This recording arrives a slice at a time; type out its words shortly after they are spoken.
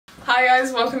Hi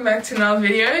guys, welcome back to another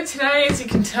video. Today, as you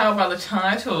can tell by the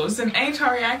title, is an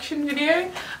ATAR reaction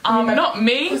video. Not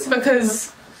me,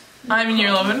 because I'm in year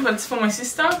 11, but it's for my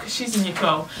sister, because she's in year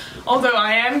 12. Although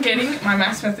I am getting my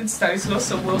maths method study score,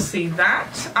 so we'll see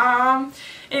that.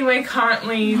 Anyway,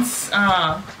 currently it's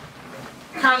the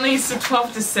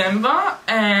 12th December,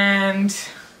 and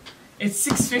it's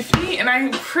 6:50, and I'm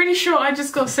pretty sure I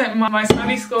just got sent my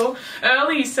study score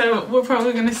early, so we're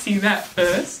probably going to see that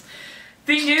first.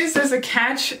 Thing is, there's a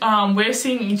catch. We're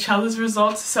seeing each other's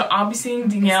results, so I'll be seeing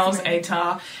Danielle's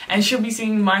ATAR, and she'll be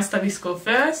seeing my study score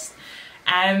first,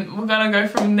 and we're gonna go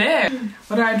from there.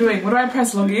 What am I doing? What do I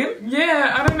press login?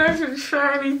 Yeah, I don't know if it'll show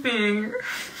anything.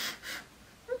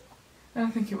 I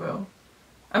don't think it will.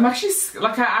 I'm actually,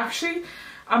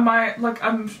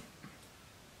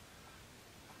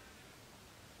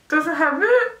 does it have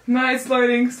it? No, it's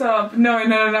loading. Stop. No,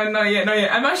 not yet.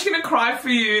 I'm actually gonna cry for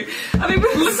you. I think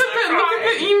look Look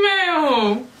at the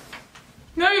email.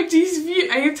 No, do you view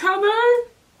ATAR though?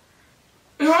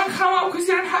 It won't come up because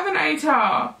you don't have an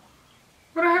ATAR.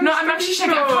 But I have no, I'm actually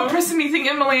checking. I can't press anything,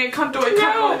 Emily. I can't do it.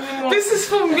 No, this is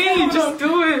for me. Just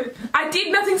do it. I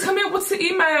did. Nothing's coming up. What's the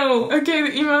email? Okay,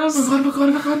 the email's. Oh my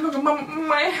god,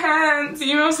 my hands.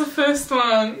 The email's the first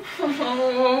one.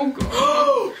 Oh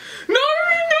god. No,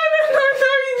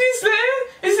 is there?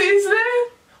 Is there?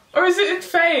 Or is it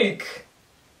fake?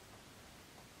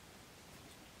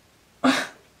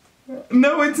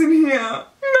 No, it's in here.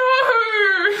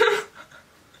 No!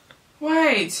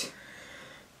 Wait.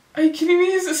 Are you kidding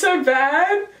me? Is it so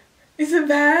bad? Is it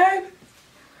bad?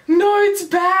 No, it's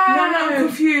bad. No, I'm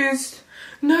confused.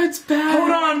 No, it's bad.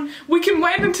 Hold on. We can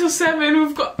wait until 7.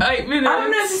 We've got 8 minutes. I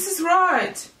don't know if this is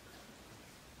right.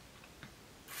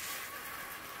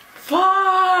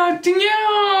 Fuck,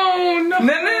 Danielle! No.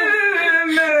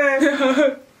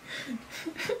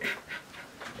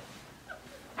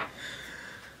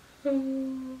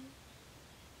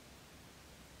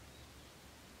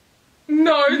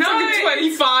 No, it's like a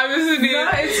 25, isn't it? No,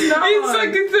 it's not. It's like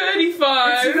a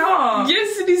 35. It's not.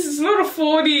 Yes, it is. It's not a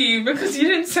 40 because you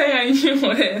didn't say I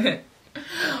knew it.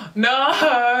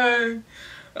 No.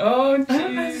 Oh, jeez. I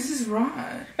don't know if this is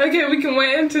right. Okay, we can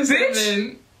wait until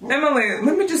 7. Emily,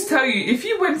 let me just tell you, if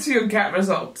you went to your GAT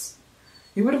results,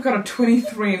 you would have got a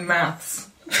 23 in maths.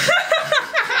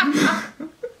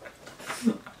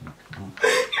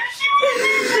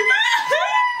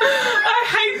 I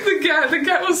hate the GAT. The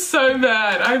GAT was so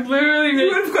bad. I literally... You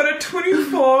would have got a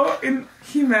 24 in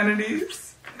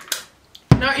humanities.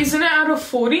 No, isn't it out of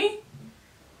 40?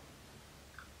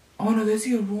 Oh no, there's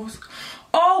your raw score.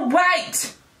 Oh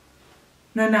wait!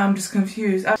 No, I'm just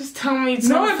confused. Just tell me it's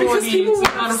not a 40. No, because people it's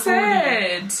would not have a 40.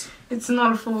 said. It's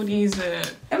not a 40, is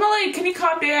it? Emily, can you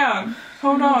calm down?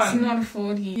 Hold on. It's not a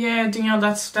 40. Yeah, Danielle,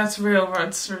 that's real,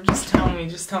 right? Just tell me.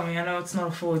 I know it's not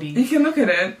a 40. You can look at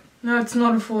it. No, it's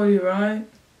not a 40, right?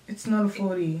 It's not a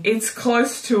 40. It's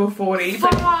close to a 40.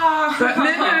 Fuck! But no.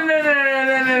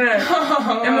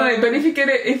 Emily, but if you get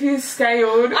it, if you're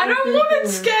scaled. I don't want it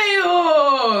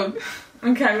scaled!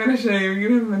 Okay, I'm gonna show you. You're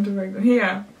gonna have mental breakdown.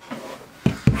 Here.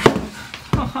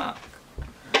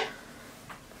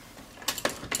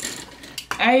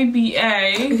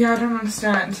 ABA. Yeah, I don't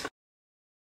understand.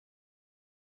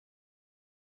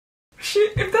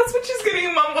 Shit, if that's what she's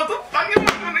getting, Mum, what the fuck am I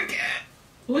gonna get?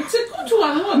 What's a good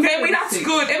one? Maybe that's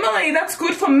good. Emily, that's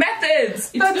good for methods.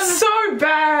 That's so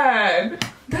bad.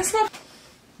 That's not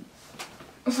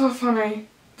so funny.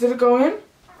 Did it go in?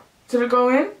 Did it go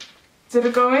in? Did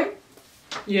it go in?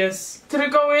 Yes. Did it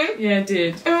go in? Yeah, it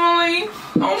did. Emily,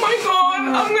 oh my god,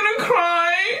 I'm gonna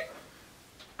cry.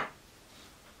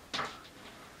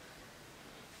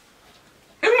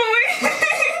 Emily!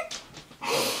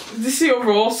 This is your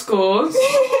raw scores.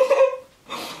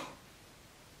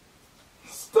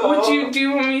 Stop. What do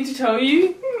you want me to tell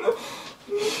you?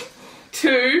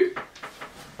 2.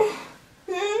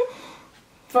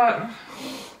 But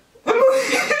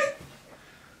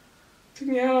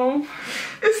Danielle,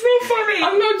 it's not funny.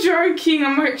 I'm not joking.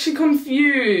 I'm actually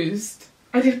confused.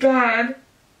 I did bad.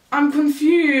 I'm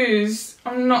confused.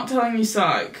 I'm not telling you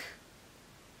psych.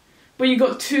 But you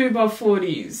got 2 above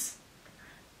 40s.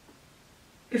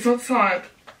 It's not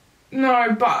psych.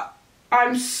 No, but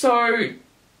I'm so...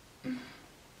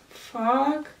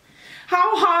 Fuck.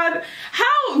 How hard...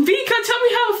 Vcaa, tell me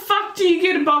how the fuck do you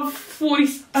get above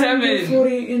 47? I didn't get a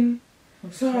 40 in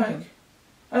psych.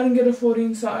 I didn't get a 40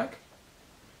 in psych.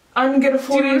 I didn't get a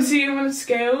 40 Do you want to see you on a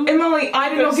scale? Emily, I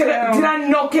did not get a... Did I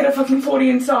not get a fucking 40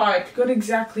 in psych? Got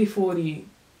exactly 40.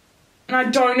 And I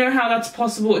don't know how that's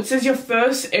possible. It says your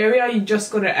first area, you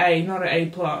just got an A, not an A+.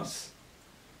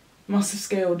 Must have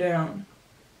scaled down.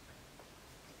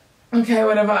 Okay,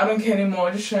 whatever. I don't care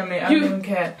anymore. Just show me. I don't even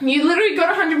care. You literally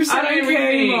got 100% I don't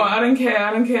care anymore. I don't care.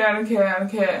 I don't care. I don't care. I don't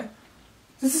care.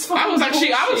 This is fucking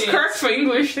bullshit. I was correct for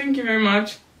English. Thank you very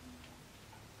much.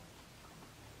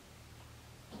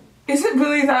 Is it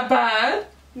really that bad?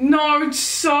 No, it's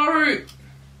so...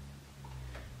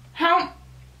 How...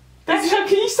 Can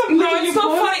you stop? No, it's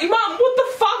not funny. Mum, what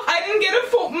the fuck? I didn't get a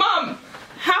full... Mum!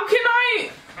 How can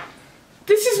I...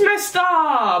 This is messed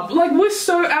up. Like, we're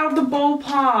so out of the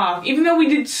ballpark. Even though we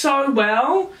did so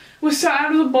well, we're so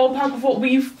out of the ballpark of what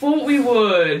we thought we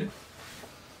would.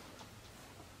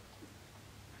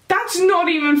 That's not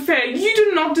even fair. You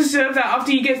do not deserve that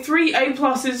after you get 3 A+.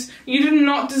 You do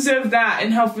not deserve that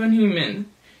in Health and Human.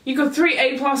 You got 3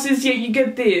 A+, yet you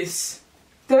get this.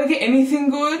 Did I get anything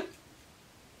good?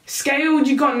 Scaled,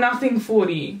 you got nothing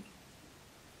 40.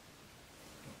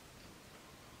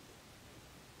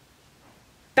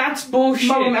 That's bullshit.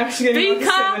 Mum, I'm actually getting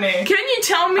Vcaa, 70. can you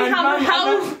tell me how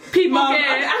people Mum, get...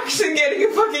 I'm actually getting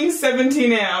a fucking 70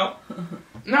 now.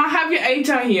 No, I have your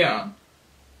Atar here.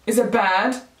 Is it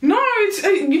bad? No,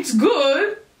 it's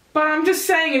good, but I'm just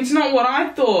saying it's not what I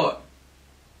thought.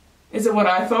 Is it what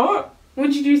I thought?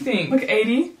 What did you think? Like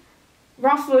 80?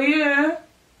 Roughly, yeah.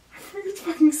 It's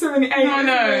fucking 78. No,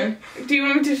 no. Do you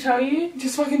want me to tell you?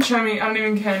 Just fucking show me. I don't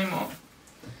even care anymore.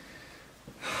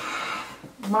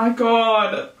 My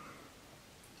god.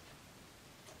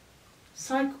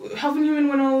 Health and Human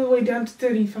went all the way down to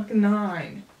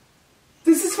 30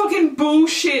 This is fucking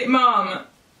bullshit, Mum.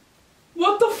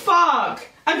 What the fuck?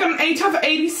 I got an Atar for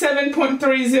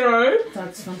 87.30.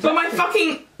 That's fantastic. But my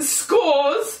fucking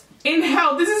scores in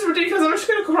health. This is ridiculous. I'm just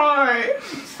gonna cry.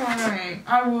 Fine,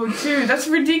 I will too. That's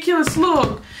ridiculous.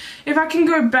 Look, if I can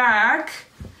go back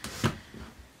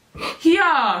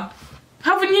here,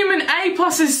 Health and Human A+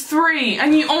 is 3,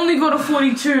 and you only got a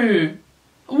 42.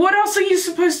 What else are you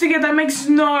supposed to get? That makes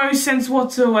no sense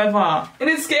whatsoever. And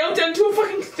it scaled down to a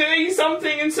fucking 30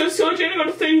 something, and sociology only got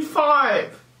a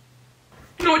 35.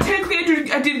 No,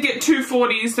 technically I did get 2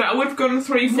 40s, so I would have gotten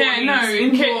 3 40s. Yeah, no,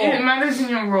 it matters in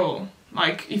your role.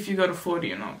 Like, if you got a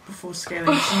 40 or not before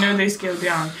scaling. You know they scale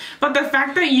down. But the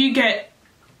fact that you get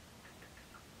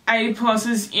A+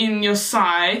 in your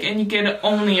psych and you get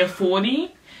only a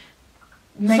 40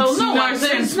 makes no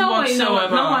sense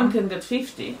whatsoever. No one can get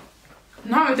 50.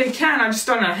 No, they can. I just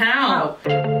don't know how.